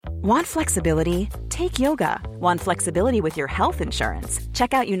Want flexibility? Take yoga. Want flexibility with your health insurance?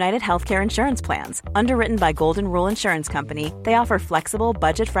 Check out United Healthcare Insurance Plans. Underwritten by Golden Rule Insurance Company, they offer flexible,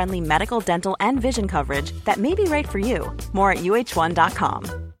 budget-friendly medical, dental, and vision coverage that may be right for you. More at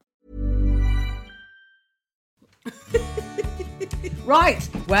UH1.com. Right,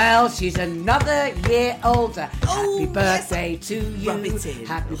 well, she's another year older. Happy birthday to you. Rub it in.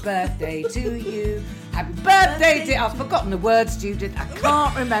 Happy birthday to you. Happy birthday to... I've forgotten the words, Judith. I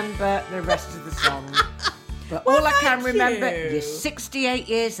can't remember the rest of the song. But all I can remember, you're 68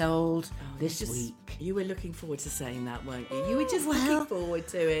 years old this week. You were looking forward to saying that, weren't you? You were just looking forward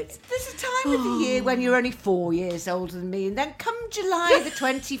to it. There's a time of the year when you're only 4 years older than me, and then come July the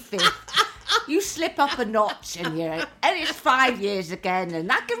 25th... You slip up a notch and it's 5 years again, and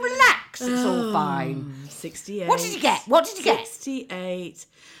I can relax. It's all fine. 68. What did you get? What did you get? 68.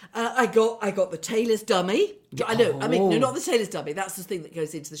 I got the tailor's dummy. I know. I mean, no, not the tailor's dummy. That's the thing that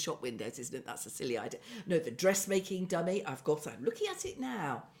goes into the shop windows, isn't it? That's a silly idea. No, the dressmaking dummy. I'm looking at it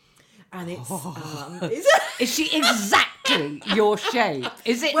now, and it's. Is she exactly your shape?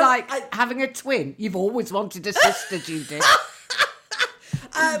 Is it having a twin? You've always wanted a sister, Judith.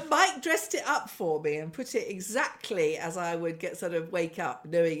 Mike dressed it up for me and put it exactly as I would wake up,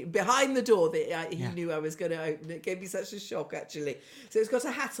 knowing behind the door that he knew I was going to open. It gave me such a shock, actually. So it's got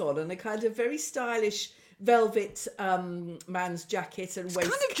a hat on and a kind of very stylish velvet man's jacket and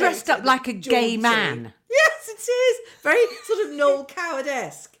waistcoat. Kind of dressed up like a gay man. Yes, it is. Very sort of Noel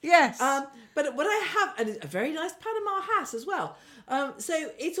Coward-esque. Yes. But what I have, and a very nice Panama hat as well. So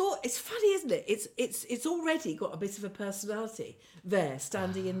it's funny, isn't it? It's already got a bit of a personality there,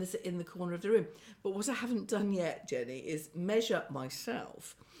 standing in the corner of the room. But what I haven't done yet, Jenny, is measure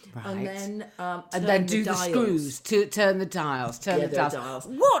myself. Right. And then do the screws to turn the dials. Turn the dials.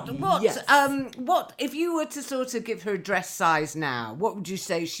 What? Yes. What if you were to sort of give her a dress size now? What would you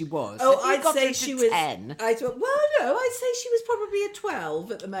say she was? Oh, I'd say she was 10. I'd say she was probably a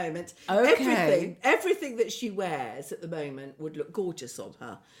 12 at the moment. Okay. Everything that she wears at the moment would look gorgeous on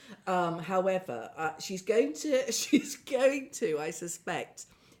her. However, she's going to, I suspect,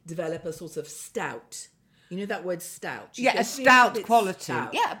 develop a sort of stout. You know that word stout? A stout quality.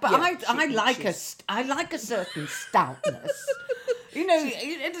 Stout. Yeah, but I like a certain stoutness.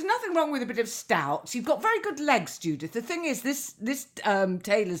 There's nothing wrong with a bit of stout. She's got very good legs, Judith. The thing is, this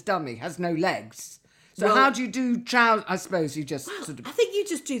tailor's dummy has no legs. So how do you do trousers? I suppose you just sort of... I think you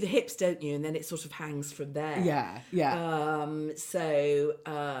just do the hips, don't you? And then it sort of hangs from there. Yeah.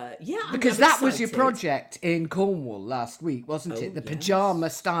 Because that was your project in Cornwall last week, wasn't it? The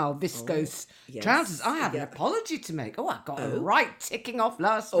pyjama-style viscose trousers. I have an apology to make. I got a right ticking off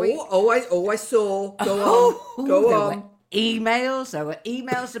last week. I saw. Go on. There were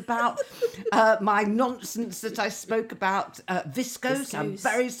emails about my nonsense that I spoke about viscose. I'm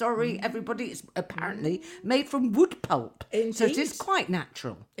very sorry, everybody. It's apparently made from wood pulp. Indeed. So it is quite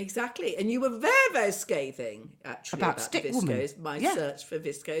natural. Exactly. And you were very, very scathing, actually, about Stick viscose, Woman. My search for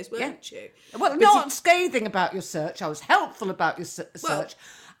viscose, weren't you? Well, not scathing about your search. I was helpful about your search.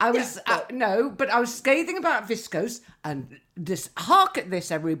 I was, but I was scathing about viscose. And hark at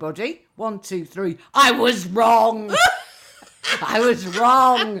this, everybody. 1, 2, 3. I was wrong. I was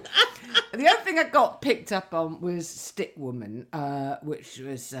wrong. The other thing I got picked up on was Stick Woman, which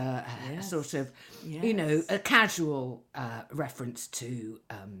was sort of, a casual reference to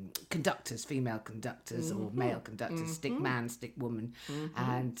conductors, female conductors or male conductors, stick man, stick woman,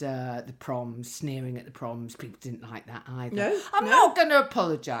 and the proms, sneering at the proms. People didn't like that either. I'm not going to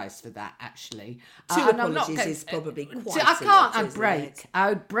apologise for that, actually. Two apologies is probably quite I can't. I'd break. I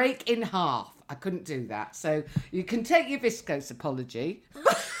would break in half. I couldn't do that. So you can take your viscose apology.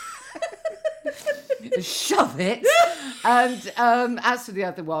 Shove it. And as for the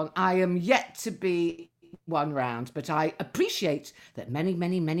other one, I am yet to be one round, but I appreciate that many,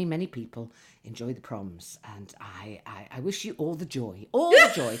 many, many, many people enjoy the proms, and I wish you all the joy.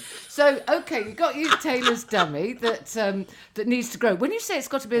 So, okay, you got your tailor's dummy that needs to grow. When you say it's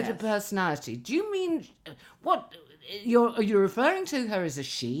got a bit of a personality, do you mean what you're referring to her as a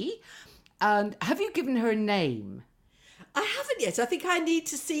she? And have you given her a name? I haven't yet. I think I need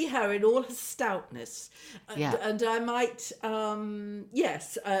to see her in all her stoutness. And I might,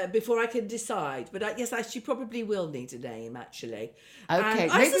 before I can decide. But she probably will need a name, actually. Okay,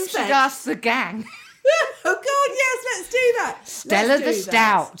 maybe we should ask the gang. Oh, God, yes, let's do that. Stella the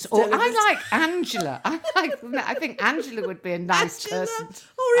Stout. I like Angela. I think Angela would be a nice person.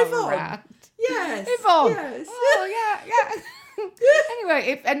 Or Yvonne. Around. Yes. Yvonne. Yes. Oh, yeah. Anyway,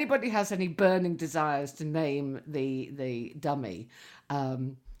 if anybody has any burning desires to name the dummy,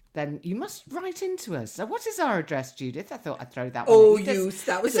 then you must write into us. So what is our address, Judith? I thought I'd throw that Oh, one in.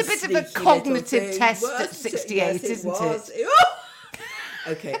 that was it's a bit of a cognitive test at 68, isn't it?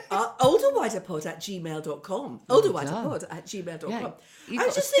 Okay, olderwiderpod@gmail.com. Olderwiderpod@gmail.com. Yeah. You've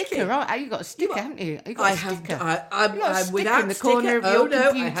got a sticker, right? You've got a sticker, haven't you? You've got I a have. sticker. I'm without in the sticker. corner of Oh your no,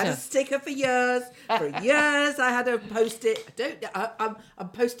 computer. I had a sticker for years. For years, I had a post-it. I'm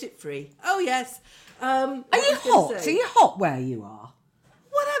post-it free. Oh yes. Are you hot? Are you hot where you are?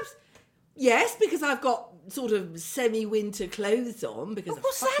 Yes, because I've got sort of semi-winter clothes on. Because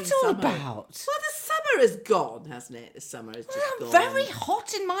What's that all about? Well, the summer has gone, hasn't it? The summer has just gone. Very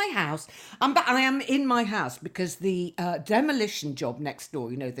hot in my house. I am in my house because the demolition job next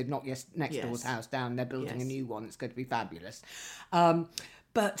door, they've not yet next door's house down. They're building a new one. It's going to be fabulous.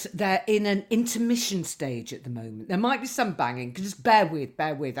 But they're in an intermission stage at the moment. There might be some banging. Just bear with.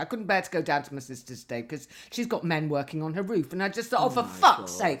 I couldn't bear to go down to my sister's today because she's got men working on her roof. And I just thought, for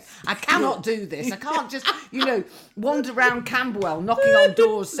fuck's sake, I cannot do this. I can't just, wander around Camberwell knocking on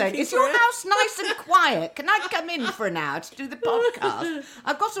doors saying, is your house nice and quiet? Can I come in for an hour to do the podcast?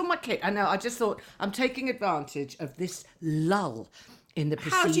 I've got all my kit. I know. I just thought I'm taking advantage of this lull in the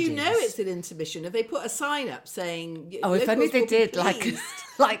proceedings. How do you know it's an intermission? Have they put a sign up saying? Oh, if only they did.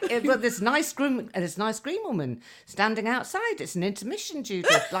 There's a nice green woman standing outside. It's an intermission,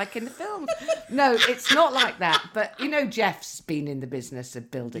 Judith, like in the films. No, it's not like that. But Jeff's been in the business of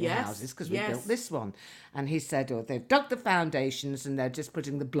building houses because we built this one, and he said, they've dug the foundations and they're just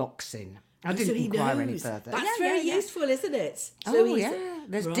putting the blocks in. I didn't inquire any further. That's very useful, isn't it? So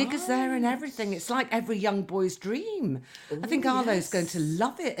there's diggers there and everything. It's like every young boy's dream. I think Arlo's going to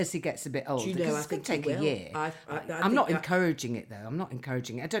love it as he gets a bit older. Because it's going to take a year. I'm not encouraging it, though. I'm not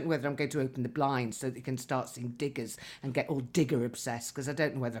encouraging it. I don't know whether I'm going to open the blinds so that you can start seeing diggers and get all digger obsessed, because I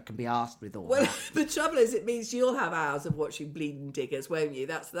don't know whether I can be asked with all that. The trouble is, it means you'll have hours of watching bleeding diggers, won't you?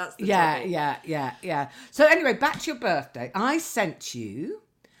 That's the trouble. Yeah. So anyway, back to your birthday. I sent you...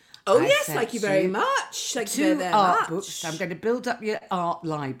 Oh, yes, thank you very much. Thank you very much. Books. I'm going to build up your art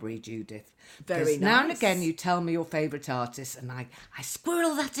library, Judith. Very nice. Now and again you tell me your favourite artists and I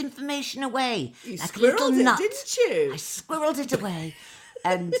squirrel that information away. You like squirreled a little it, nut. didn't you? I squirreled it away.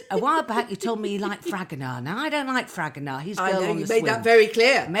 And a while back you told me you liked Fragonard. Now I don't like Fragonard. He's girl on the swing. You made that very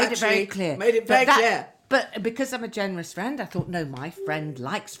clear. Made it very clear. Clear. But because I'm a generous friend, I thought, no, my friend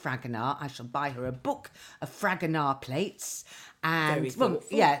likes Fragonard. I shall buy her a book of Fragonard plates. And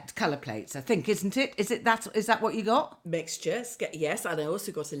colour plates, I think, isn't it? Is that what you got? Mixtures, yes, and I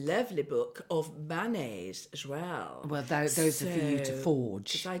also got a lovely book of mayonnaise as well. Well, those are for you to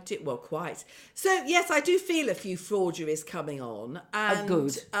forge. I do, quite. So yes, I do feel a few forgeries coming on. And,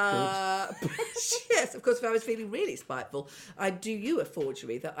 good. Yes, of course. If I was feeling really spiteful, I'd do you a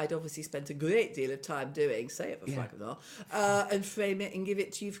forgery that I'd obviously spent a great deal of time doing. Say it for Fragonard, and frame it and give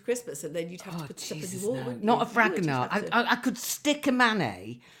it to you for Christmas, and then you'd have to put stuff in the wall. No. Not a Fragonard. I could stick a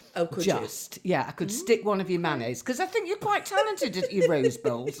mayonnaise. Oh, could you? Yeah, I could stick one of your mayonnaise because I think you're quite talented at your rose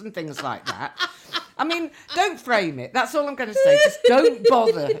bowls and things like that. I mean, don't frame it. That's all I'm going to say. Just don't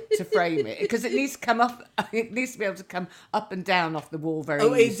bother to frame it because it needs to come up. It needs to be able to come up and down off the wall very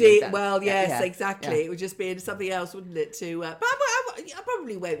easily. Indeed. Well, yes, exactly. Yeah. It would just be something else, wouldn't it? But I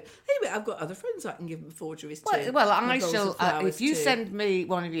probably won't. Anyway, I've got other friends I can give them forgeries to. Well, I shall. If you send me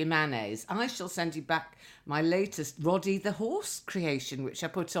one of your mayonnaise, I shall send you back my latest Rody the horse creation, which I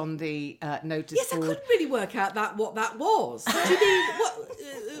put on the notice board. Yes, I couldn't really work out what that was. Do you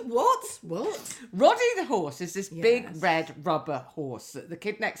mean what? Roddy the horse is this big red rubber horse that the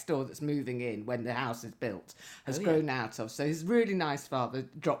kid next door that's moving in when the house is built has grown out of. So his really nice father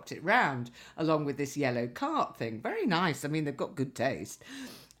dropped it round along with this yellow cart thing. Very nice. I mean, they've got good taste.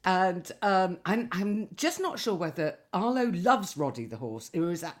 And I'm just not sure whether Arlo loves Roddy the horse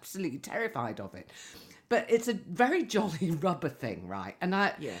or is absolutely terrified of it. But it's a very jolly rubber thing, right? And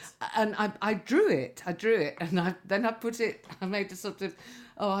I drew it, and I made a sort of,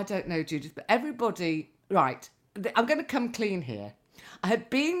 I don't know, Judith, but everybody, right, I'm going to come clean here. I had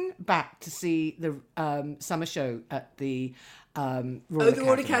been back to see the summer show at the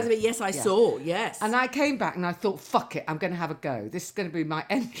Royal Academy. Yes, I saw, yes. And I came back and I thought, fuck it, I'm going to have a go. This is going to be my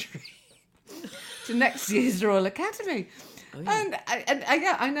entry to next year's Royal Academy. Oh, yeah. And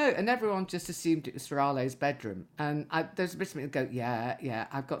I know, and everyone just assumed it was for Arlo's bedroom. And there's a bit of me that go,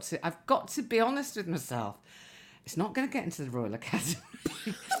 I've got to be honest with myself. It's not going to get into the Royal Academy.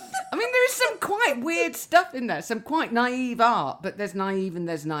 I mean, there is some quite weird stuff in there, some quite naive art, but there's naive and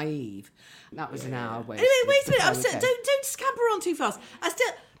there's naive. That was an hour wasted. Anyway, wait a minute. Don't scamper on too fast.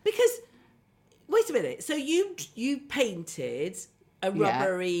 Wait a minute. So you painted a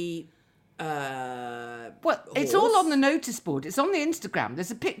rubbery Well, it's all on the notice board. It's on the Instagram.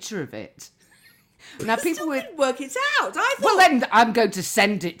 There's a picture of it. Now people would work it out. I thought. Well, then I'm going to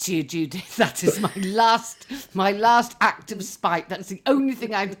send it to you, Judith. That is my last act of spite. That's the only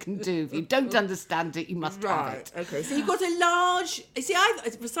thing I can do. If you don't understand it, you must have it. Okay. So you've got a large. See,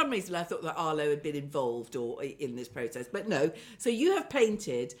 for some reason I thought that Arlo had been involved or in this process, but no. So you have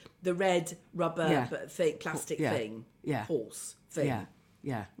painted the red rubber plastic thing, horse thing.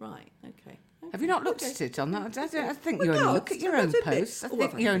 Yeah. Right. Okay. Have you not looked at it on that? I think you only look at your own posts. I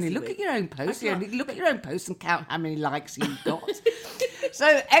think you only look at your own posts. You only look at your own posts and count how many likes you've got.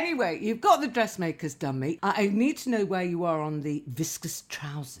 So anyway, you've got the dressmaker's dummy. I need to know where you are on the viscous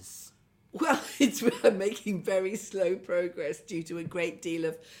trousers. Well, I'm making very slow progress due to a great deal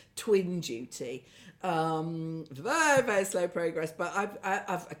of twin duty. Very, very slow progress, but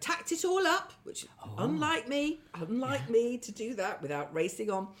I've tacked it all up, which unlike me to do that without racing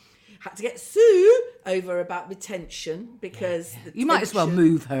on. Had to get Sue over about my tension because you might as well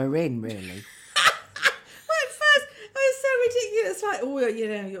move her in, really. Well, at first it was so ridiculous. Like,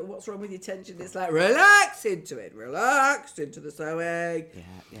 what's wrong with your tension? It's like relax into it, relax into the sewing.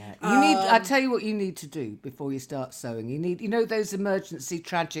 Yeah. You need. I tell you what you need to do before you start sewing. You need, those emergency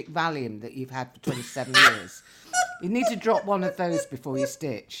tragic Valium that you've had for 27 years. You need to drop one of those before you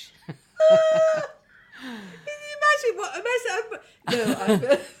stitch. Can you imagine what a mess?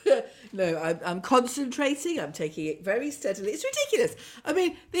 I'm concentrating. I'm taking it very steadily. It's ridiculous. I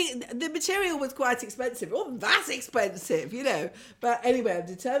mean, the material was quite expensive. It wasn't that expensive, But anyway, I'm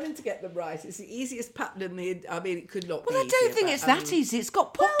determined to get them right. It's the easiest pattern it could not be. Well, I don't think it's that easy. It's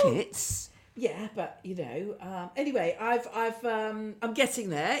got pockets. Yeah, but anyway, I'm getting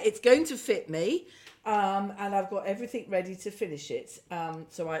there. It's going to fit me. And I've got everything ready to finish it.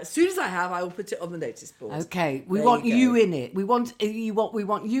 So as soon as I will put it on the notice board. Okay, we want you in it. We want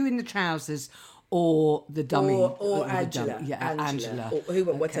you in the trousers, or the dummy, or Angela. Angela,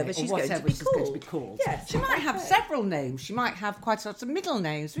 or whatever she's going to be called. Yes, she might have several names. She might have quite lots of middle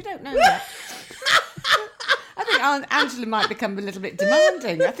names. We don't know that. I think Angela might become a little bit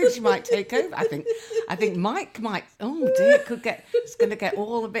demanding. I think she might take over. I think Mike might. Oh dear, it's going to get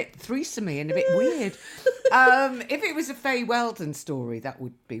all a bit threesomey and a bit weird. If it was a Faye Weldon story, that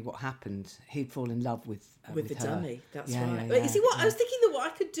would be what happened. He'd fall in love with the her. Dummy. That's right. But you see what I was thinking that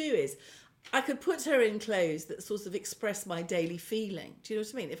what I could do is I could put her in clothes that sort of express my daily feeling. Do you know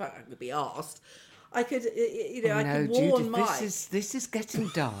what I mean? If I could be asked, I could. I could warn Judith, Mike. This is getting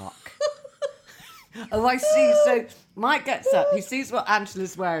dark. Oh, I see. So Mike gets up. He sees what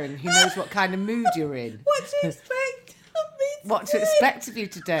Angela's wearing. He knows what kind of mood you're in. What do you expect of me today? What to expect of you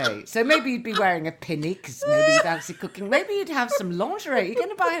today. So maybe you'd be wearing a pinny because maybe you fancy cooking. Maybe you'd have some lingerie. You're going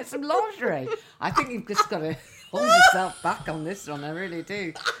to buy some lingerie. I think you've just got to hold yourself back on this one. I really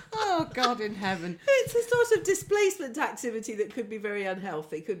do. Oh, God in heaven. It's a sort of displacement activity that could be very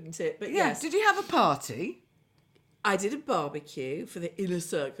unhealthy, couldn't it? But yes. Did you have a party? I did a barbecue for the inner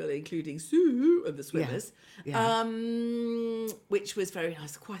circle, including Sue and the swimmers, which was very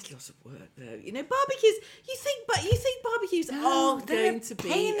nice. Quite a lot of work, though. Barbecues. You think barbecues are going to be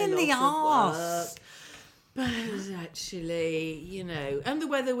pain in the arse. But actually, and the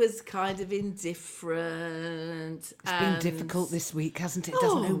weather was kind of indifferent. It's been difficult this week, hasn't it? It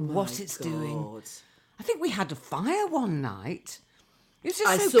doesn't know what it's doing. I think we had a fire one night. It was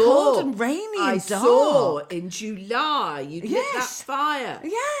just cold and rainy and dark. I saw in July you lit that fire.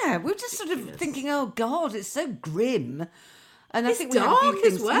 Yeah, we were just sort of thinking, oh God, it's so grim. And it's I think dark we had a few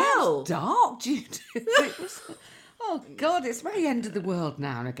things. as well. It's dark, Judith. Oh God, it's very end of the world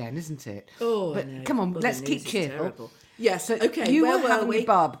now and again, isn't it? Oh, but no. come on, Well, let's keep cheerful. Yes, so okay. You were having a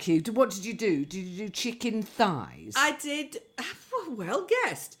barbecue. What did you do? Did you do chicken thighs? I did. Well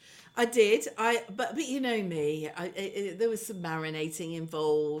guessed. I did. But you know me. There was some marinating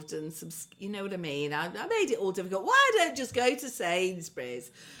involved and some. You know what I mean. I made it all difficult. Why don't just go to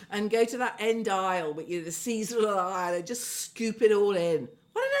Sainsbury's and go to that end aisle, with the seasonal aisle, and just scoop it all in?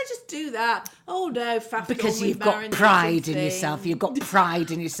 Why don't I just do that? Oh no, because you've got pride in yourself. You've got pride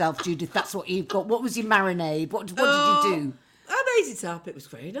in yourself, Judith. That's what you've got. What was your marinade? What did you do? I made it up. It was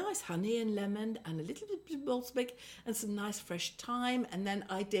very nice. Honey and lemon and a little bit of balsamic and some nice fresh thyme. And then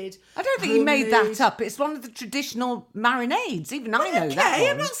I did... I don't think you made that up. It's one of the traditional marinades. Even I know that one.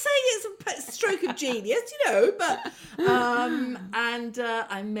 I'm not saying it's a stroke of genius, but... I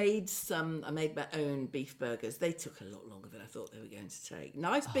made my own beef burgers. They took a lot longer than I thought they were going to take.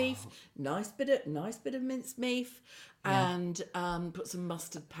 Nice beef, nice bit of minced beef, and put some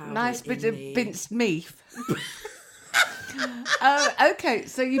mustard powder nice bit of minced beef. Okay,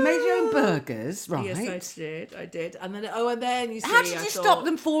 so you made your own burgers, right? Yes, I did. And then you see... How did you stop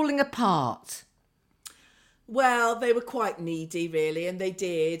them falling apart? Well, they were quite needy, really, and they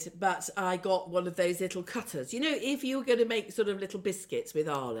did. But I got one of those little cutters. You know, if you were going to make sort of little biscuits with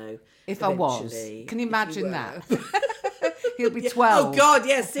Arlo... If I was. Can you imagine that? He'll be 12. Oh, God,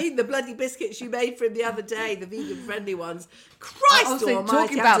 yes. See the bloody biscuits you made for him the other day, the vegan-friendly ones. Christ almighty,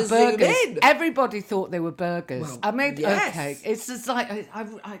 talking about burgers, zoom in. everybody thought they were burgers. Well, I made... yes. Okay, it's just like...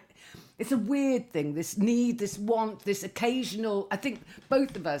 it's a weird thing, this need, this want, this occasional... I think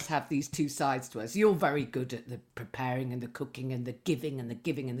both of us have these two sides to us. You're very good at the preparing and the cooking and the giving and the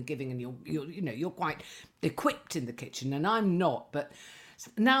giving and the giving, and you're quite equipped in the kitchen, and I'm not. But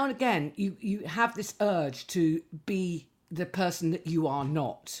now and again, you have this urge to be the person that you are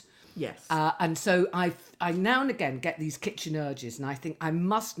not. Yes. And so I now and again get these kitchen urges, and I think I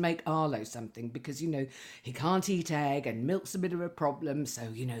must make Arlo something because, he can't eat egg and milk's a bit of a problem. So,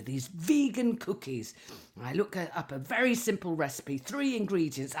 these vegan cookies. I look up a very simple recipe, 3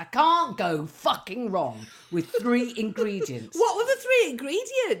 ingredients. I can't go fucking wrong with 3 ingredients. What were the 3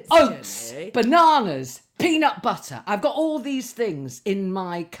 ingredients? Oats, Jenny? bananas, peanut butter. I've got all these things in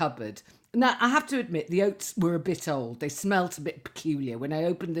my cupboard. Now, I have to admit, the oats were a bit old. They smelt a bit peculiar. When I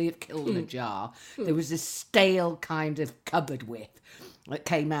opened the Kilner jar, there was this stale kind of cupboard whiff that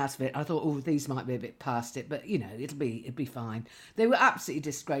came out of it. I thought, these might be a bit past it, but, it'll be fine. They were absolutely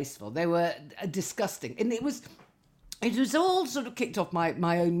disgraceful. They were disgusting. And it was all sort of kicked off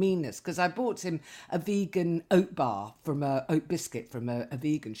my own meanness, because I bought him a vegan oat bar oat biscuit from a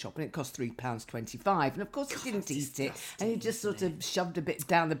vegan shop, and it cost £3.25. And of course he didn't eat it, and he just sort of shoved a bit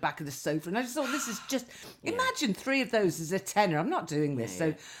down the back of the sofa. And I just thought, this is just, imagine 3 of those as a tenner. I'm not doing this.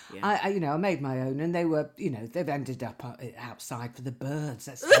 I made my own, and they were, they've ended up outside for the birds.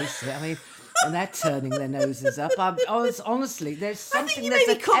 Let's face it. I mean, and they're turning their noses up. Honestly, there's something. I think you there's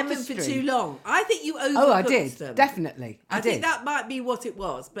maybe a cooked chemistry. them for too long. I think you overcooked Oh, I did. them. Definitely. I think that might be what it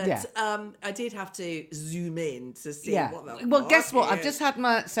was, but Yeah. I did have to zoom in to see what that was. Well, guess what? I've Yeah. just had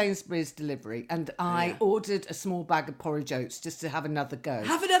my Sainsbury's delivery, and I ordered a small bag of porridge oats just to have another go.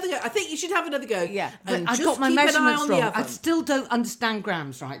 Have another go. I think you should have another go. Yeah, but and I just got my keep an eye measurements on the wrong. oven. I still don't understand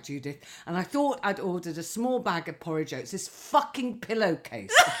grams, right, Judith? And I thought I'd ordered a small bag of porridge oats. This fucking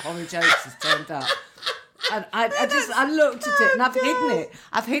pillowcase of porridge oats has turned up. And I looked at it, and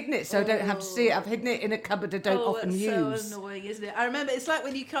I've hidden it so I don't have to see it. I've hidden it in a cupboard I don't often that's use. so annoying, isn't it? I remember it's like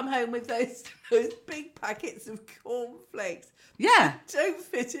when you come home with those big packets of cornflakes. Yeah. Don't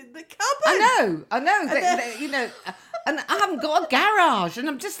fit in the cupboard. I know. And I haven't got a garage, and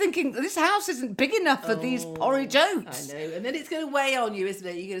I'm just thinking this house isn't big enough for these porridge oats. I know, and then it's going to weigh on you, isn't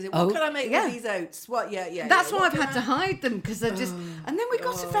it? You're going to say, "What can I make with these oats?" What? Yeah. That's why I've had to hide them, because they're just. And then we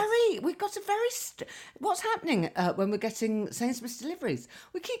got a very. What's happening when we're getting Sainsbury's deliveries?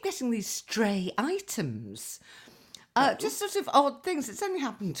 We keep getting these stray items. Just sort of odd things. It's only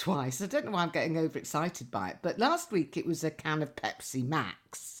happened twice. I don't know why I'm getting overexcited by it. But last week it was a can of Pepsi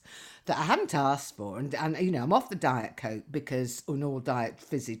Max that I hadn't asked for. And I'm off the Diet Coke and all diet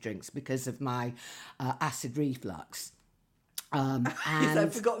fizzy drinks because of my acid reflux. And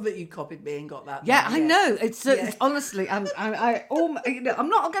I've forgotten that you copied me and got that. Yeah, I know. It's honestly, I'm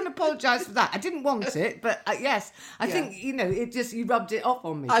not going to apologise for that. I didn't want it, but yes, I think it just you rubbed it off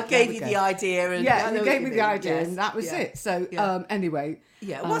on me. I gave you the idea, and you gave me the idea, and that was it. So anyway,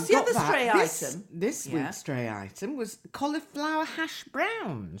 what's the other stray item? This week's stray item was cauliflower hash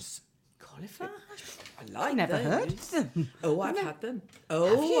browns. Cauliflower hash? I've never heard of them. Oh, I've had them.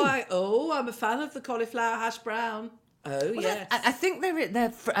 I'm a fan of the cauliflower hash brown. Oh, yes. I think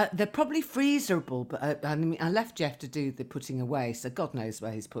they're probably freezerable, but I left Jeff to do the putting away, so God knows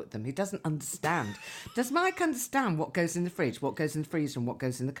where he's put them. He doesn't understand. Does Mike understand what goes in the fridge, what goes in the freezer, and what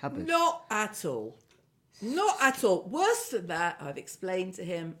goes in the cupboard? Not at all. Not at all. Worse than that, I've explained to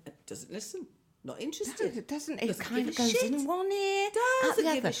him. Doesn't listen. Not interested. No, it doesn't. It kind of goes in one ear, out Doesn't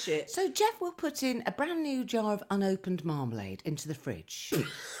the give other. a shit. So Jeff will put in a brand new jar of unopened marmalade into the fridge.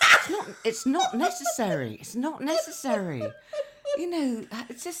 It's not necessary. It's not necessary.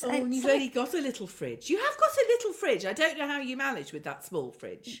 It's just. You've only got a little fridge. You have got a little fridge. I don't know how you manage with that small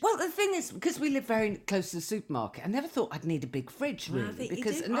fridge. Well, the thing is, because we live very close to the supermarket, I never thought I'd need a big fridge, really, and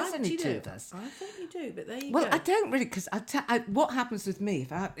there's only 2 of us. I think you do, but there you go. Well, I don't really, because what happens with me,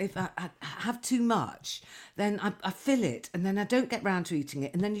 if I have too much, then I fill it, and then I don't get round to eating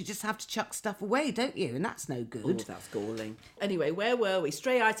it, and then you just have to chuck stuff away, don't you? And that's no good. Oh, that's galling. Anyway, where were we?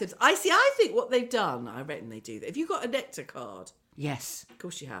 Stray items. I think what they've done, I reckon they do that. If you've got a Nectar card, Yes. Of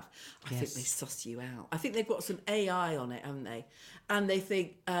course you have. I Yes. think they suss you out. I think they've got some AI on it, haven't they? And they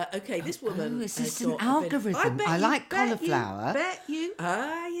think, okay, this woman. is has this an got a bit- algorithm? bet I you, like bet cauliflower. Bet you.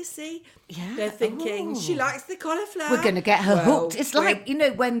 You see. Yeah. They're thinking, she likes the cauliflower. We're going to get her Well, hooked. It's like,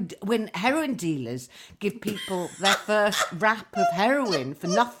 when heroin dealers give people their first wrap of heroin for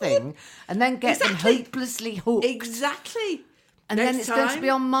nothing and then get them hopelessly hooked. Exactly. And Next then it's going to time- be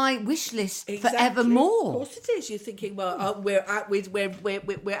on my wish list Exactly. forevermore. Of course it is. You're thinking, well, we're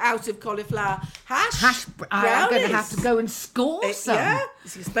out of cauliflower I'm going to have to go and score some. Yeah,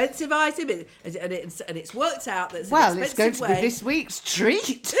 it's an expensive item, and it's worked out that it's Well, an it's going to expensive be this week's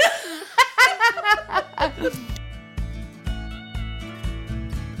treat.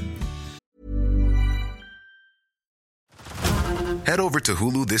 Head over to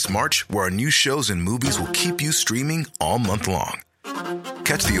Hulu this March, where our new shows and movies will keep you streaming all month long.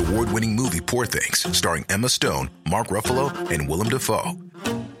 Catch the award-winning movie Poor Things, starring Emma Stone, Mark Ruffalo, and Willem Dafoe.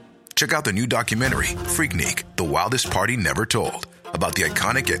 Check out the new documentary, Freaknik, The Wildest Party Never Told, about the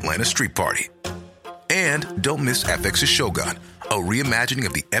iconic Atlanta Street Party. And don't miss FX's Shogun, a reimagining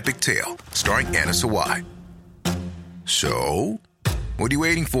of the epic tale, starring Anna Sawai. So, what are you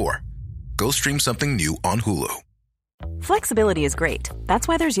waiting for? Go stream something new on Hulu. Flexibility is great. That's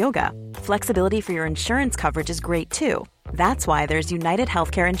why there's yoga. Flexibility for your insurance coverage is great too. That's why there's United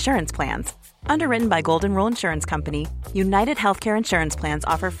Healthcare Insurance Plans. Underwritten by Golden Rule Insurance Company, United Healthcare Insurance Plans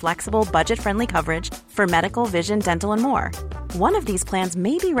offer flexible, budget-friendly coverage for medical, vision, dental, and more. One of these plans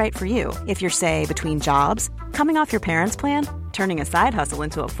may be right for you if you're, say, between jobs, coming off your parents' plan, turning a side hustle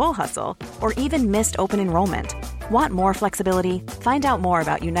into a full hustle, or even missed open enrollment. Want more flexibility? Find out more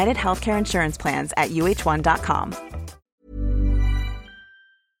about United Healthcare Insurance Plans at uh1.com.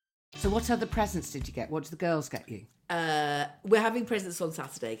 So what other presents did you get? What did the girls get you? We're having presents on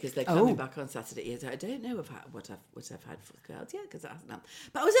Saturday because they're coming back on Saturday. Yes, I don't know what I've had for the girls yet because I haven't done.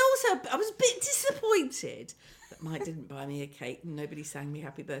 But I was a bit disappointed that Mike didn't buy me a cake and nobody sang me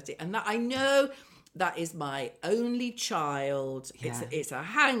happy birthday. And that I know that is my only child. Yeah. It's a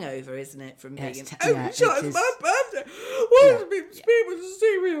hangover, isn't it, from me? It's It's my birthday. Why does people to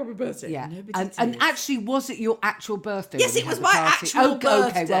see me happy birthday? Yeah, Nobody and did. actually, was it your actual birthday? Yes, when you it was had the my party? actual Okay,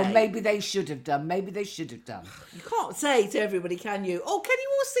 well, birthday. maybe they should have done. You can't say to everybody, can you? Oh, can you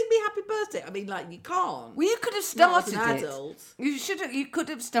all sing me happy birthday? I mean, like, you can't. Well, you could have Not as started an it. adult. You could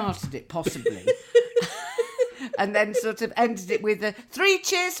have started it possibly, and then sort of ended it with a 3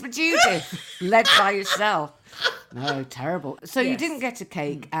 cheers for Judith, led by yourself. No, terrible. So you Yes. didn't get a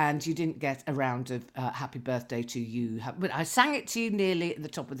cake, and you didn't get a round of happy birthday to you. But I sang it to you nearly at the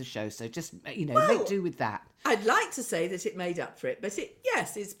top of the show, so just make do with that. I'd like to say that it made up for it, but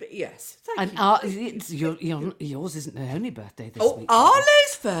yes. Thank And you. yours isn't the only birthday this Oh, week.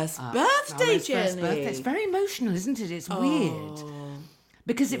 Arlo's first birthday, Arlo's Jenny. first birthday. It's very emotional, isn't it? It's weird.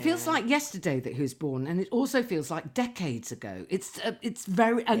 Because it feels like yesterday that he was born, and it also feels like decades ago. It's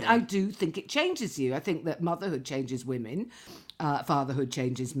very, and I do think it changes you. I think that motherhood changes women, fatherhood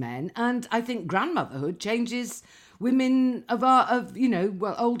changes men, and I think grandmotherhood changes women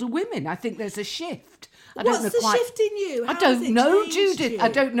older women. I think there's a shift. I don't What's know the quite, shift in you? I How don't has it know, changed Judith. you? I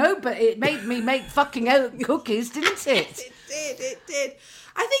don't know, but it made me make fucking oat cookies, didn't it? It did.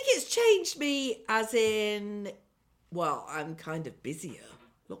 I think it's changed me as in, well, I'm kind of busier.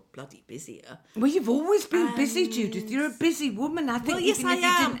 Not bloody busier. Well, you've always been busy, Judith. You're a busy woman. I think. Well, yes, even if I you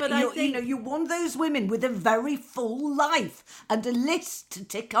am, didn't, but I you're, think- you're one of those women with a very full life and a list to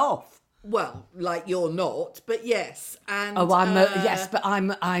tick off. Well, like you're not, but yes. And Oh, yes, but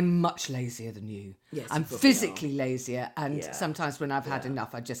I'm much lazier than you. Yes, I'm you probably physically lazier, and Yeah. sometimes when I've had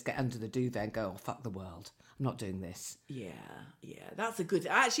enough, I just get under the duvet and go, "Oh, fuck the world. I'm not doing this." Yeah, that's a good.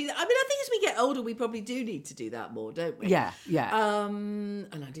 Actually, I mean, I think as we get older, we probably do need to do that more, don't we? Yeah. And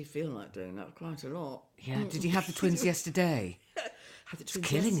I do feel like doing that quite a lot. Yeah. Did you have the twins yesterday? Had the twins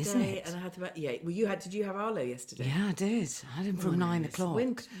killing, isn't yesterday, it? And I had about Well, did you have Arlo yesterday? Yeah, I did. I had him from 9 o'clock.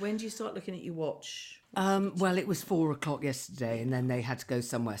 When do you start looking at your watch? Well, it was 4 o'clock yesterday, and then they had to go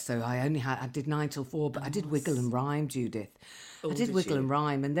somewhere. So I did 9 till 4, but I did wiggle and rhyme, Judith. I did wiggle and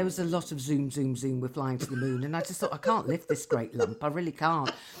rhyme, and there was a lot of zoom. We're flying to the moon, and I just thought I can't lift this great lump. I really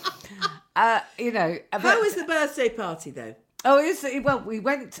can't. How was the birthday party though? Oh, we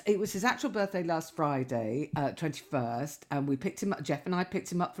went. It was his actual birthday last Friday, 21st, and we picked him up. Jeff and I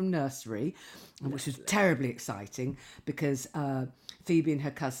picked him up from nursery, which was terribly exciting because Phoebe and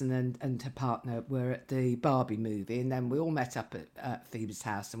her cousin and her partner were at the Barbie movie, and then we all met up at Phoebe's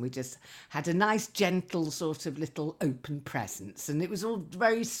house, and we just had a nice, gentle sort of little open presents, and it was all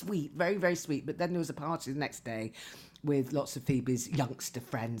very sweet, very, very sweet. But then there was a party the next day. with lots of Phoebe's youngster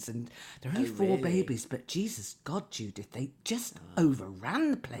friends, and there are only 4 babies, but Jesus God, Judith, they just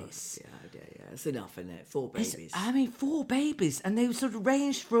overran the place. Yeah. It's enough, isn't it? 4 babies. 4 babies, and they sort of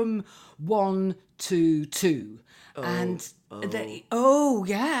ranged from 1 to 2. So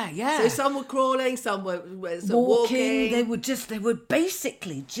some were crawling, some were walking. They were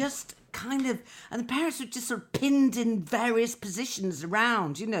basically just kind of, and the parents were just sort of pinned in various positions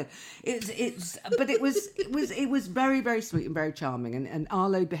around, you know. It was very, very sweet and very charming, and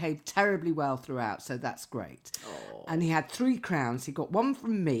Arlo behaved terribly well throughout, so that's great. And he had 3 crowns. He got one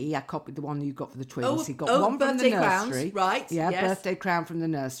from me. I copied the one you got for the twins. He got one from the nursery. Crowns, right? Yeah, yes. birthday crown from the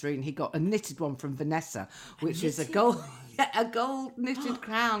nursery, and he got a knitted one from Vanessa, which is a gold knitted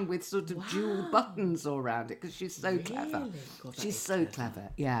crown with sort of jewel buttons all around it, because she's so clever. God, she's so clever.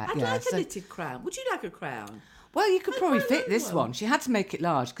 Yeah, I'd like a knitted crown. Would you like a crown? Well, you could probably fit this one. She had to make it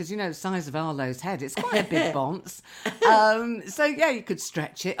large because, you know, the size of Arlo's head. It's quite a big bonce. So, yeah, you could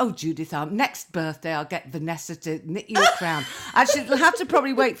stretch it. Oh, Judith, next birthday I'll get Vanessa to knit you a crown. Actually, you'll have to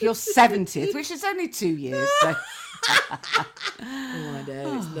probably wait for your 70th, which is only 2 years. So. I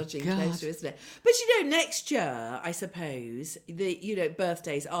know, it's nudging closer, isn't it? But, you know, next year, I suppose,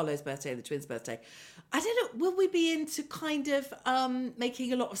 birthdays, Arlo's birthday and the twins' birthday, I don't know, will we be into kind of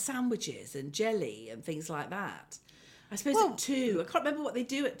making a lot of sandwiches and jelly and things like that? I suppose at 2. I can't remember what they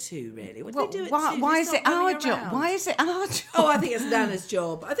do at 2, really. What do they do at 2? Why is it our job? Why is it our job? Oh, I think it's Nana's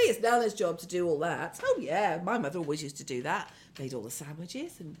job. I think it's Nana's job to do all that. Oh, yeah, my mother always used to do that. Made all the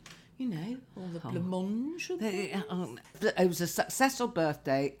sandwiches and... You know, all the blancmange. It was a successful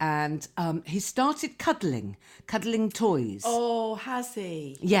birthday, and he started cuddling toys. Oh, has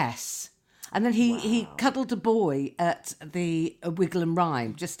he? Yes. And then he cuddled a boy at the Wiggle and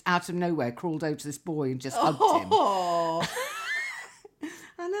Rhyme, just out of nowhere, crawled over to this boy and just hugged him. I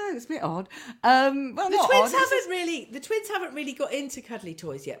know, it's a bit odd. The twins haven't really got into cuddly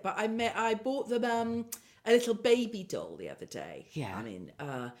toys yet, but I bought them a little baby doll the other day. Yeah. I mean,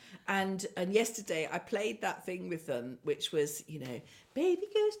 and yesterday I played that thing with them, which was, you know, baby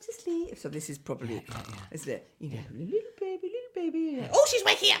goes to sleep. So this is probably, isn't it? You know, little baby. Yeah. Oh, she's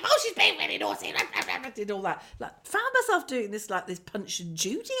waking up. Oh, she's being really naughty. I did all that. Like, found myself doing this Punch and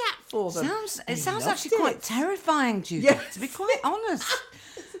Judy act for them. It sounds actually quite terrifying, Judy, to be quite honest.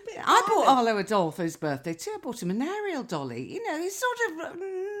 I bought Arlo a doll for his birthday too. I bought him an Ariel dolly. You know, he's sort of...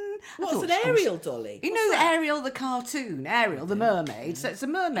 What's an Ariel dolly? You know Ariel the cartoon, Ariel the mermaid. So it's a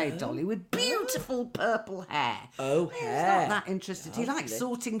mermaid dolly with beautiful purple hair. Oh, hair. He's not that interested. Lovely. He likes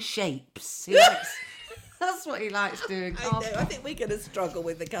sorting shapes. That's what he likes doing. I know. I think we're going to struggle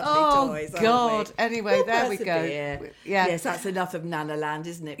with the cuddly toys. Oh, God. Anyway, there we go. Yeah. Yes, that's enough of Nana Land,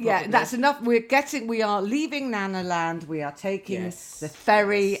 isn't it? Probably? Yeah, that's enough. We are leaving Nana Land. We are taking the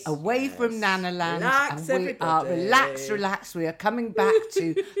ferry away from Nana Land. Relax, and we are relax. We are coming back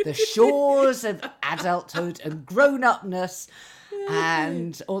to the shores of adulthood and grown-upness.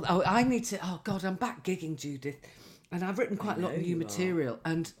 And I need to... Oh, God, I'm back gigging, Judith. And I've written quite a lot of new material.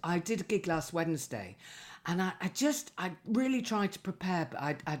 And I did a gig last Wednesday. And I really tried to prepare, but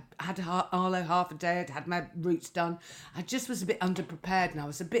I'd had Arlo half a day. I'd had my roots done. I just was a bit underprepared, and I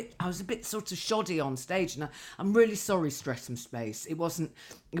was a bit sort of shoddy on stage. And I'm really sorry, Streatham Space. It wasn't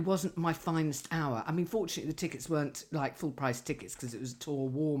my finest hour. I mean, fortunately, the tickets weren't like full price tickets because it was a tour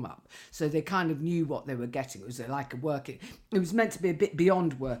warm up, so they kind of knew what they were getting. It was like it was meant to be a bit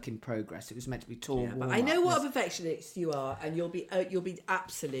beyond work in progress. It was meant to be tour warm up. I know what a perfectionist you are, and you'll be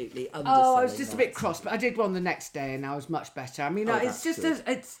absolutely underselling. Oh, I was just a bit cross, but I did one the next day and I was much better. I mean, it's just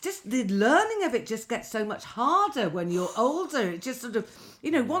the learning of it just gets so much harder when you're older. It just sort of,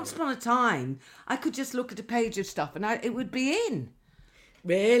 once upon a time I could just look at a page of stuff and it would be in.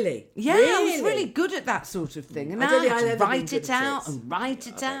 Really? Yeah, really? I was really good at that sort of thing. And I had to write it out and write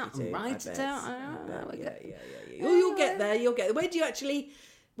it out and write it out. Yeah. You'll get there. When do you actually...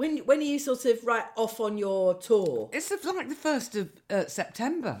 When are you sort of off on your tour? It's like the 1st of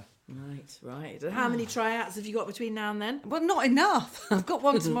September. Right. And how many tryouts have you got between now and then? Well, not enough. I've got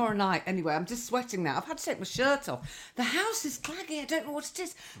one tomorrow night. Anyway, I'm just sweating now. I've had to take my shirt off. The house is clagging. I don't know what it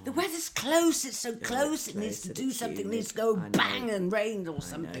is. The weather's close. It's so close. It needs to do something. It needs to go bang and rain or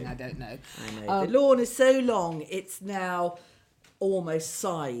something. I don't know. I know. The lawn is so long. It's now almost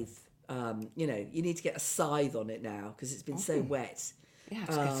scythe. You need to get a scythe on it now because it's been so wet. Yeah,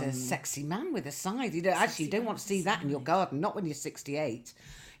 it's a sexy man with a scythe. You don't want to see that in your garden. Not when you're 68.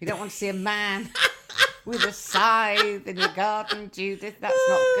 You don't want to see a man with a scythe in your garden, Judith. That's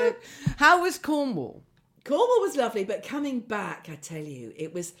not good. How was Cornwall? Cornwall was lovely, but coming back, I tell you,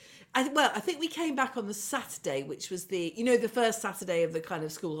 it was... I think we came back on the Saturday, which was the first Saturday of the kind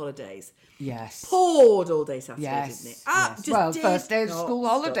of school holidays. Yes. Poured all day Saturday, Yes. didn't it? Yes. Just Well, did first day of not school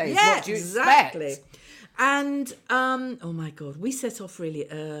stop. holidays. Yeah, What do you exactly. expect? And oh my God, we set off really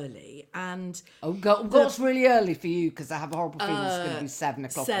early, and What's really early for you? Because I have a horrible feeling it's going to be 7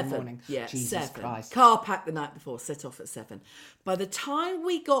 o'clock in the morning. Yeah, Jesus 7. Christ. Car packed the night before, set off at 7. By the time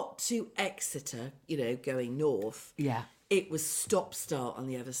we got to Exeter, going north, Yeah. it was stop-start on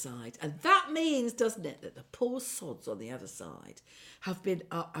the other side. And that means, doesn't it, that the poor sods on the other side have been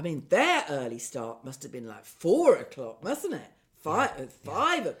up. I mean, their early start must have been like 4 o'clock, mustn't it?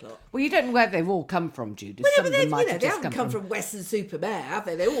 5 o'clock. Well, you don't know where they've all come from, Judith. Well, Some but of them might have they just haven't come from Western-super-Mare, have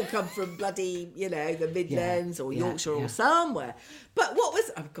they? They all come from bloody, the Midlands or Yorkshire or somewhere. But what was...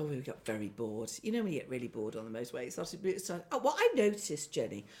 Oh, God, we got very bored. You know when you get really bored on the motorway? What I noticed,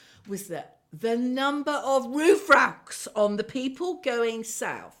 Jenny, was that the number of roof racks on the people going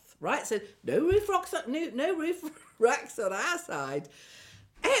south, right? So no roof racks, no roof racks on our side.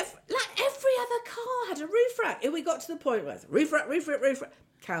 Every other car had a roof rack. And we got to the point where roof rack.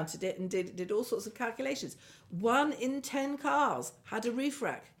 Counted it and did all sorts of calculations. 1 in 10 cars had a roof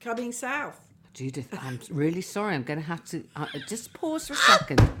rack coming south. Judith, I'm really sorry. I'm going to have to just pause for a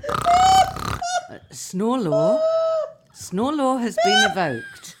second. Snore law has been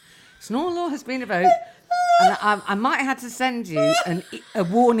evoked. Snore law has been evoked, and I might have to send you a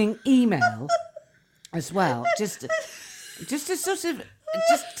warning email as well, just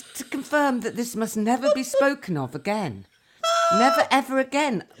to confirm that this must never be spoken of again. Never ever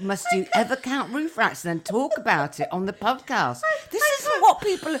again must you ever count roof racks and then talk about it on the podcast. This isn't what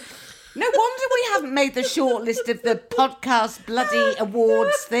people. No wonder we haven't made the shortlist of the podcast bloody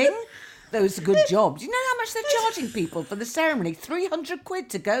awards thing. Those are good jobs. Do you know how much they're charging people for the ceremony? 300 quid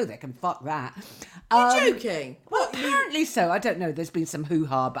to go. They can fuck that. You're joking? Well, apparently so. I don't know. There's been some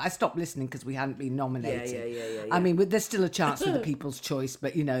hoo-ha, but I stopped listening because we hadn't been nominated. Yeah. I mean, there's still a chance for the People's Choice,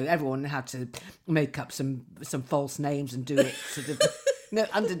 but, everyone had to make up some false names and do it sort of... No,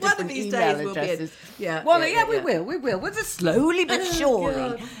 under different email addresses. We will. We'll just slowly but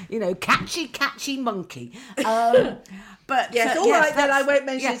surely. Catchy monkey. But yes, all right, then I won't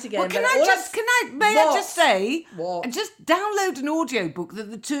mention it again. Well, may I just say, just download an audiobook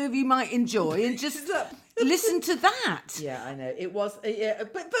that the two of you might enjoy and just listen to that. Yeah, I know it was.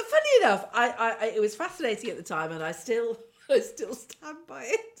 But funny enough, I it was fascinating at the time, and I still stand by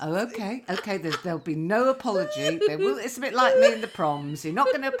it. Oh, okay. There'll be no apology. It's a bit like me in the proms. You're not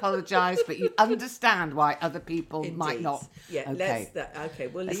going to apologise, but you understand why other people might not. Yeah. Okay.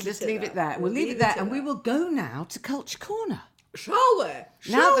 We'll just leave it there. We'll leave it there, and we will go now to Culture Corner. Shall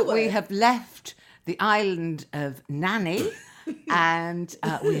we? Now that we have left the island of Nanny. And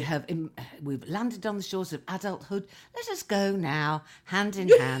we've landed on the shores of adulthood. Let us go now, hand in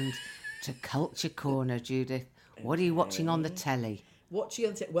hand, to Culture Corner, Judith. What are you watching on the telly?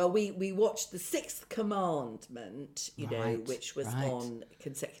 Well, we watched The Sixth Commandment, which was on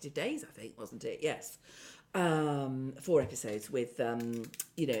consecutive days, I think, wasn't it? Yes. 4 episodes with,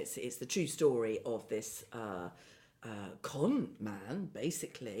 it's the true story of this con man,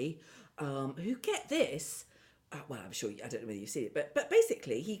 basically, who, get this, well, I'm sure, I don't know whether you've seen it, but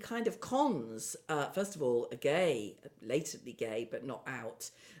basically he kind of cons, first of all, a latently gay, but not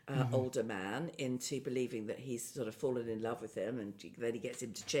out, older man into believing that he's sort of fallen in love with him, and then he gets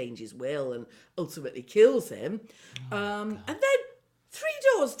him to change his will and ultimately kills him. And then 3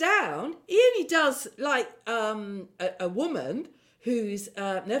 doors down, he only does like a woman who's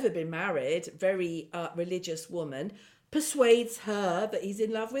never been married, very religious woman, persuades her that he's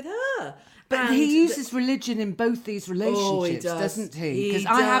in love with her. But he uses religion in both these relationships, doesn't he? Because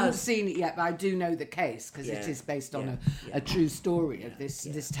I haven't seen it yet, but I do know the case, because it is based on a true story of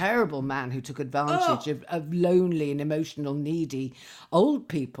this terrible man who took advantage of lonely and emotional, needy old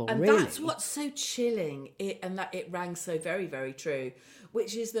people, and really. That's what's so chilling, and that it rang so very, very true,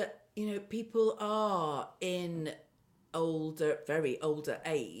 which is that, people are in very older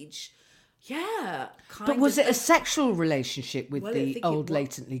age. Yeah. But was it a sexual relationship with the old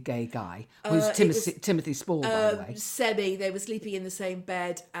latently gay guy? Who's Timothy Spall, by the way? Semi, they were sleeping in the same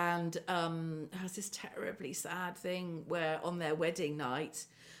bed, and there was this terribly sad thing where on their wedding night,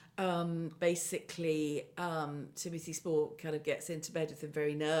 basically Timothy Spall kind of gets into bed with him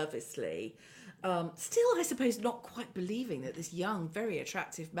very nervously. Still, I suppose, not quite believing that this young, very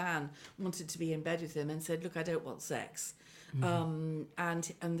attractive man wanted to be in bed with him, and said, "Look, I don't want sex." Mm-hmm.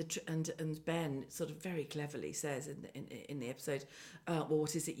 And Ben sort of very cleverly says in the episode, "Well,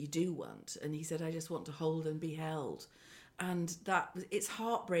 what is it you do want?" And he said, "I just want to hold and be held." And it's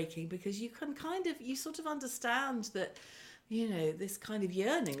heartbreaking, because you can you sort of understand that, this kind of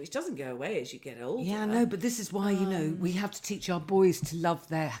yearning, which doesn't go away as you get older. Yeah, no, but this is why, we have to teach our boys to love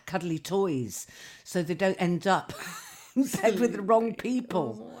their cuddly toys so they don't end up in bed with the wrong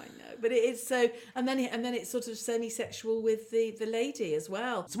people. Oh, I know. But it's so, and then it's sort of semi-sexual with the lady as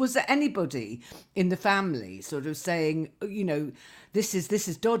well. So was there anybody in the family sort of saying, this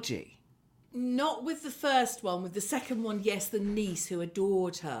is dodgy? Not with the first one. With the second one, yes, the niece who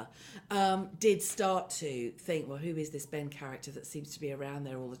adored her did start to think, well, who is this Ben character that seems to be around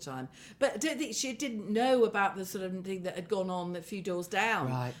there all the time? But I don't think she didn't know about the sort of thing that had gone on a few doors down.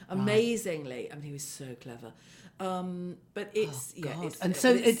 Right. Amazingly. I mean, he was so clever. But it's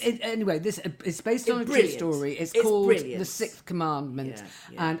anyway, this it's based on a true story. It's called brilliant. The Sixth Commandment,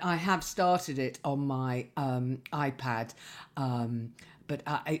 and I have started it on my iPad. But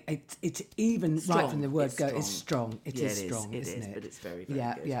it's even strong. Right from the word go, it's strong. It is strong, isn't it? But it's very,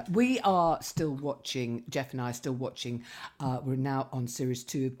 very good. Yeah. We are still watching. Jeff and I are still watching. We're now on series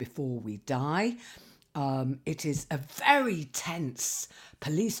 2 of Before We Die. It is a very tense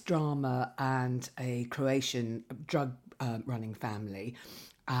police drama and a Croatian drug running family.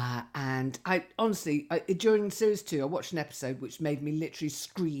 And I honestly, during series 2, I watched an episode which made me literally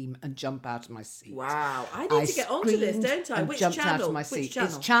scream and jump out of my seat. Wow, I need to get onto this, don't I? Which jumped channel? out of my seat. Which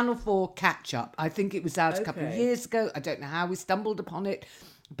channel? It's Channel 4 Catch Up. I think it was out a couple of years ago. I don't know how we stumbled upon it,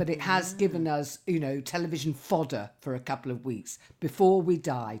 but it has given us, television fodder for a couple of weeks. Before We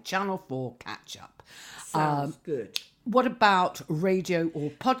Die, Channel 4 Catch Up. Sounds good. What about radio or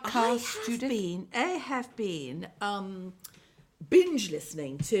podcast, Judith? I have been binge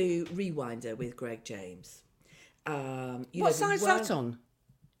listening to Rewinder with Greg James. What side's that on?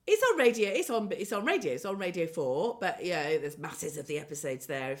 It's on radio. It's on radio. It's on Radio 4. But there's masses of the episodes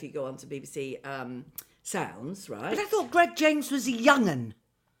there if you go on to BBC Sounds, right? But I thought Greg James was a young'un.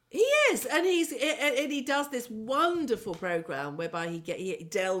 He is, and he does this wonderful programme whereby he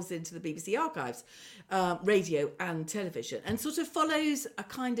delves into the BBC archives, radio and television, and sort of follows a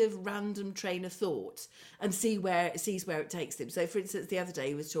kind of random train of thought and sees where it takes him. So, for instance, the other day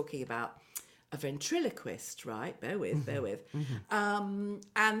he was talking about a ventriloquist, right? Bear with. And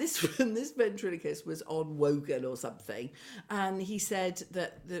this ventriloquist was on Wogan or something, and he said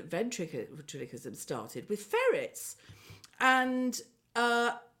that the ventriloquism started with ferrets, and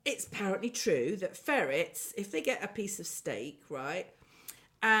it's apparently true that ferrets, if they get a piece of steak, right,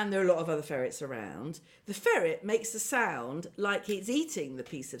 and there are a lot of other ferrets around, the ferret makes a sound like it's eating the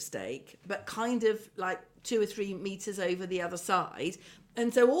piece of steak, but kind of like 2 or 3 meters over the other side.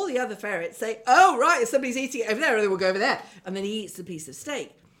 And so all the other ferrets say, oh, right, somebody's eating it over there, or they will go over there. And then he eats the piece of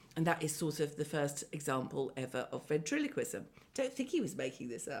steak. And that is sort of the first example ever of ventriloquism. Don't think he was making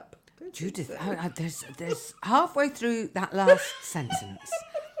this up. Judith, there's halfway through that last sentence.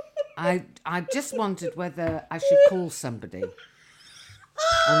 I just wondered whether I should call somebody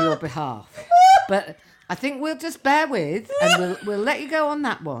on your behalf. But I think we'll just bear with, and we'll let you go on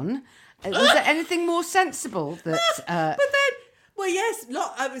that one. Was there anything more sensible that... But then... Well, yes.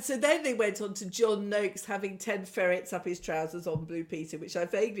 So then they went on to John Noakes having 10 ferrets up his trousers on Blue Peter, which I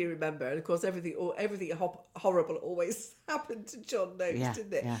vaguely remember. And of course, everything horrible always happened to John Noakes,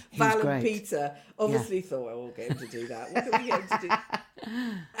 didn't it? Yeah, Val and Peter obviously thought, well, we'll get him to do that. What are we going to do?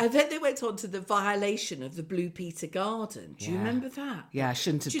 And then they went on to the violation of the Blue Peter garden. Do you remember that? Yeah, I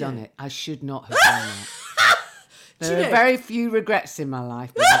shouldn't have done it. I should not have done that. There are very few regrets in my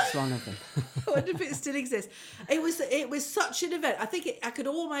life, but that's one of them. I wonder if it still exists. It was such an event. I think I could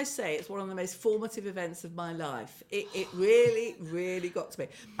almost say it's one of the most formative events of my life. It really, really got to me.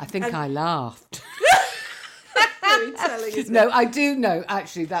 I think I laughed. Very telling, isn't No, it? I do know.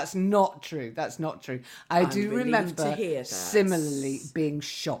 Actually, that's not true. That's not true. I do relieved remember to hear that. similarly being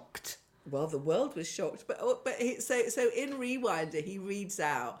shocked. Well, the world was shocked, but so in Rewinder he reads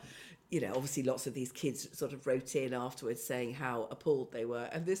out. Obviously lots of these kids sort of wrote in afterwards saying how appalled they were.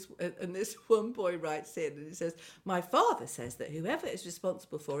 And this one boy writes in and he says, my father says that whoever is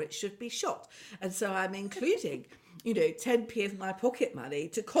responsible for it should be shot. And so I'm including, 10p of my pocket money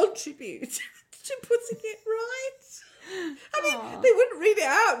to contribute to putting it right. I mean, they wouldn't read it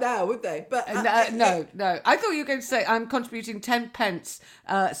out now, would they? But no. I thought you were going to say I'm contributing 10 pence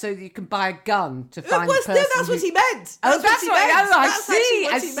so that you can buy a gun to find the person. No, that's what he meant. That's what he meant. Oh, I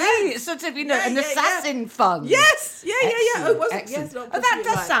see. Meant. It's sort of, an assassin fund. Yes. Yeah. Excellent, Oh, wasn't excellent. yes, not that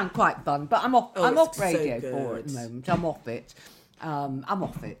does sound quite fun, but I'm off it's Radio so 4 at the moment. I'm off it. I'm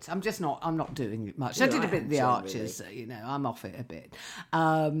off it. I'm not doing it much. No, I did a I bit of the am Archers, I'm off it a bit.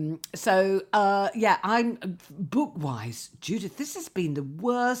 I'm book-wise, Judith, this has been the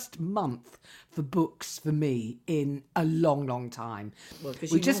worst month for books for me in a long, long time. Well,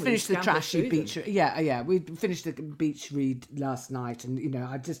 'cause we you just normally finished the scamper trashy through beach. them. Yeah. We finished the beach read last night, and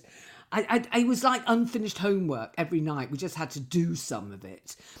I was like unfinished homework every night. We just had to do some of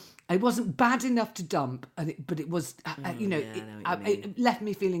it. It wasn't bad enough to dump, but it was, it left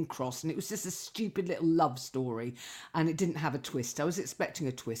me feeling cross, and it was just a stupid little love story, and it didn't have a twist. I was expecting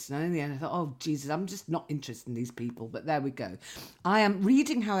a twist, and in the end I thought, oh, Jesus, I'm just not interested in these people, but there we go. I am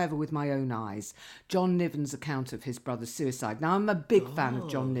reading, however, with my own eyes, John Niven's account of his brother's suicide. Now, I'm a big fan of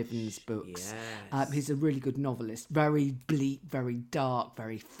John Niven's books. Yes. He's a really good novelist, very bleak, very dark,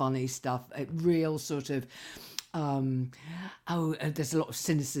 very funny stuff, a real sort of... there's a lot of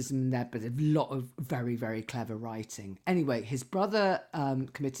cynicism there, but a lot of very, very clever writing. Anyway, his brother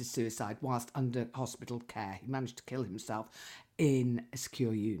committed suicide whilst under hospital care. He managed to kill himself in a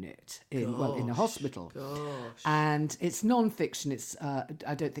secure unit, in a hospital. Gosh. And it's non-fiction. It's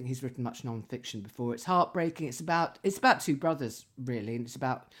I don't think he's written much non-fiction before. It's heartbreaking. It's about two brothers, really, and it's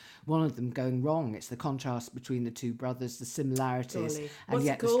about one of them going wrong. It's the contrast between the two brothers, the similarities, Golly. and What's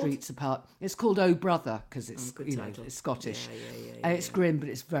yet it the called? streets apart. It's called Oh Brother because it's good title. it's Scottish. Yeah, It's grim, but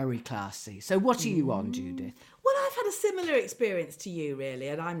it's very classy. So what are you on, Judith? Well, I've had a similar experience to you, really,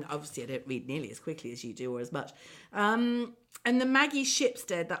 and I don't read nearly as quickly as you do or as much. And the Maggie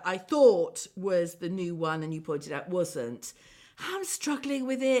Shipstead that I thought was the new one, and you pointed out wasn't. I'm struggling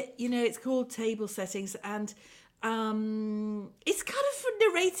with it. It's called Table Settings, and it's kind of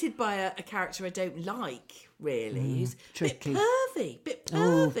narrated by a character I don't like, really. Who's tricky. bit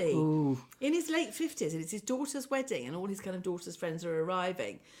pervy. Ooh. In his late 50s, and it's his daughter's wedding, and all his kind of daughter's friends are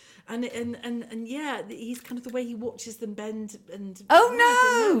arriving. And yeah, he's kind of the way he watches them bend and...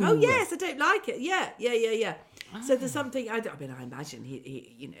 Oh, no! Oh, yes, I don't like it. Yeah. So there's something... I imagine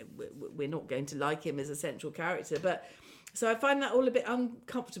he we're not going to like him as a central character, but... So I find that all a bit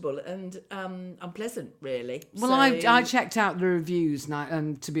uncomfortable and unpleasant, really. Well, I checked out the reviews,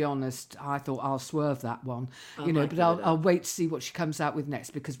 and to be honest, I thought I'll swerve that one, but I'll wait to see what she comes out with next,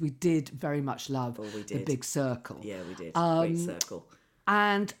 because we did very much love The Big Circle. Yeah, we did. Great Circle.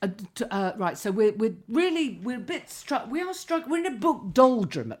 And right, so we're a bit struck. We are struck. We're in a book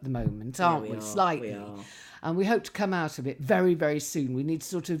doldrum at the moment, aren't we? Slightly. We are. And we hope to come out of it very, very soon. We need to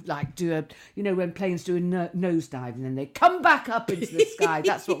sort of like do a, when planes do a nosedive and then they come back up into the sky.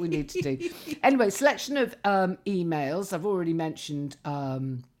 That's what we need to do. Anyway, selection of emails. I've already mentioned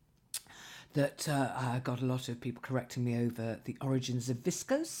that I got a lot of people correcting me over the origins of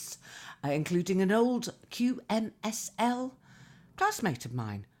viscose, including an old QMSL classmate of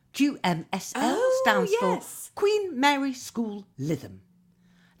mine. QMSL stands for Queen Mary School Lytham.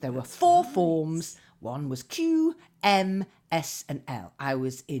 There were 4 forms. One was Q, M, S and L. I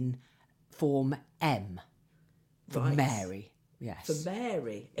was in form M for Mary. Yes. For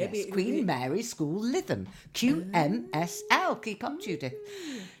Mary. Yes. Queen Mary School Lytham. QMSL. Keep up, Judith.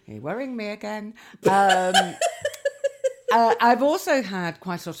 You're worrying me again. I've also had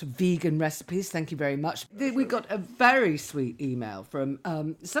quite a lot of vegan recipes. Thank you very much. We got a very sweet email from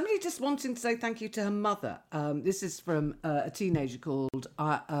somebody just wanting to say thank you to her mother. This is from a teenager called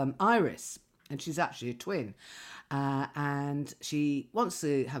Iris, and she's actually a twin. And she wants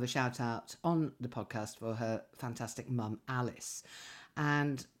to have a shout out on the podcast for her fantastic mum, Alice.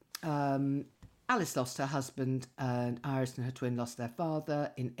 And Alice lost her husband, and Iris and her twin lost their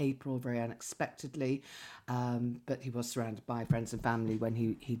father in April, very unexpectedly. But he was surrounded by friends and family when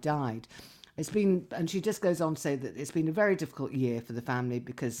he died. It's been, and she just goes on to say that it's been a very difficult year for the family,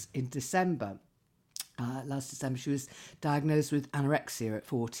 because in December, last December, she was diagnosed with anorexia at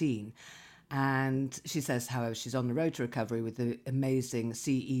 14. And she says, however, she's on the road to recovery with the amazing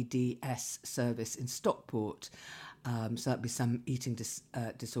CEDS service in Stockport. So that'd be some eating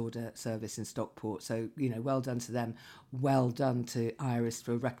disorder service in Stockport. So, well done to them. Well done to Iris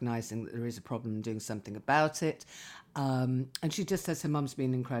for recognising that there is a problem and doing something about it. And she just says her mum's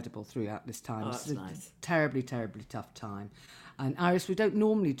been incredible throughout this time. Oh, that's it's a nice. Terribly, terribly tough time. And Iris, we don't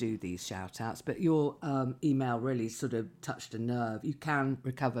normally do these shout-outs, but your email really sort of touched a nerve. You can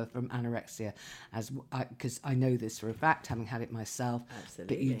recover from anorexia, because I know this for a fact, having had it myself.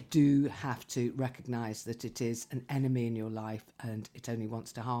 Absolutely. But you do have to recognise that it is an enemy in your life and it only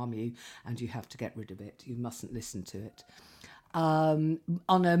wants to harm you, and you have to get rid of it. You mustn't listen to it. On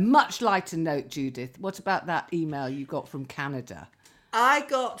a much lighter note, Judith, what about that email you got from Canada? I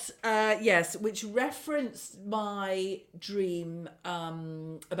got, which referenced my dream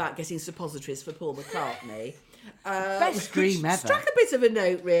about getting suppositories for Paul McCartney. Best dream ever. Struck a bit of a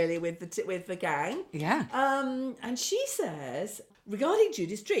note, really, with the gang. Yeah. And she says, regarding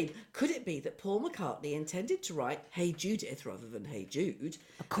Judith's dream, could it be that Paul McCartney intended to write Hey Judith rather than Hey Jude?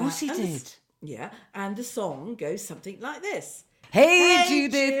 Of course he did. And the song goes something like this. Hey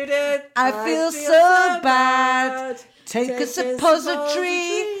Judith, I feel so bad. Take a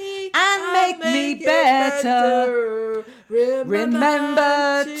suppository and make me better.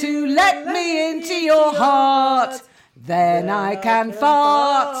 Remember to let me into your heart. Then I can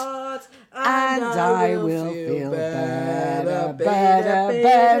fart. And I will feel better.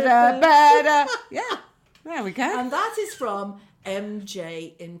 Yeah, there we go. And that is from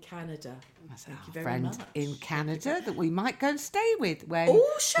MJ in Canada. That's Thank our you very friend much. in Canada that we might go and stay with. When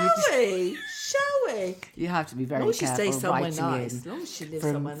Oh, shall we? Shall we? You have to be very As long as she careful stays somewhere writing nice. in As long as she lives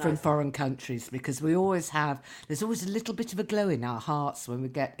from, somewhere from nice. foreign countries, because we always have, there's always a little bit of a glow in our hearts when we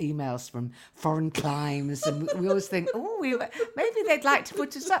get emails from foreign climes, and we always think, maybe they'd like to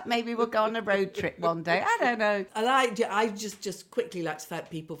put us up. Maybe we'll go on a road trip one day. I don't know. And I just quickly like to thank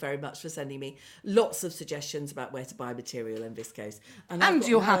people very much for sending me lots of suggestions about where to buy material in Viscose. And I've got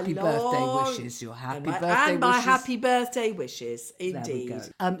your my happy birthday long- wishes. Your happy and my, birthday and my wishes. happy birthday wishes, There we indeed.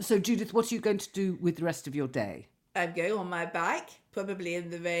 go. So, Judith, what are you going to do with the rest of your day? I'm going on my bike, probably in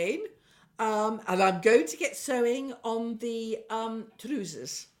the rain, and I'm going to get sewing on the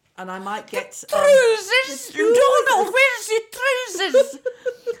trousers. And I might get... Trousers? Donald, where's your trousers?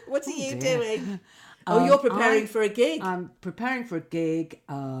 What are you dear. doing? You're preparing for a gig. I'm preparing for a gig,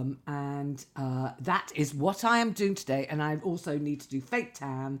 and that is what I am doing today. And I also need to do fake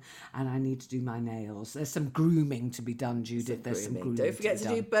tan, and I need to do my nails. There's some grooming to be done, Judith. There's some grooming. Don't forget to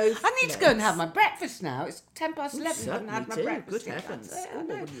be do done. both I need to go and have my breakfast now. It's 11:10. I haven't certainly had my do. breakfast. Good yet. heavens. I Oh,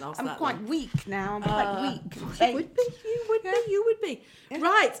 know. I wouldn't last I'm that quite long. weak now. I'm quite weak. You would be. You would be.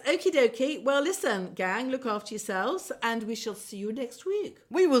 Right. Okie dokie. Well, listen, gang, look after yourselves, and we shall see you next week.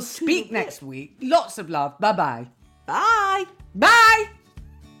 We will speak next week. Lots of love. Bye-bye. Bye. Bye.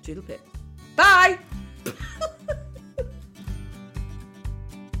 Toodle pip. Bye.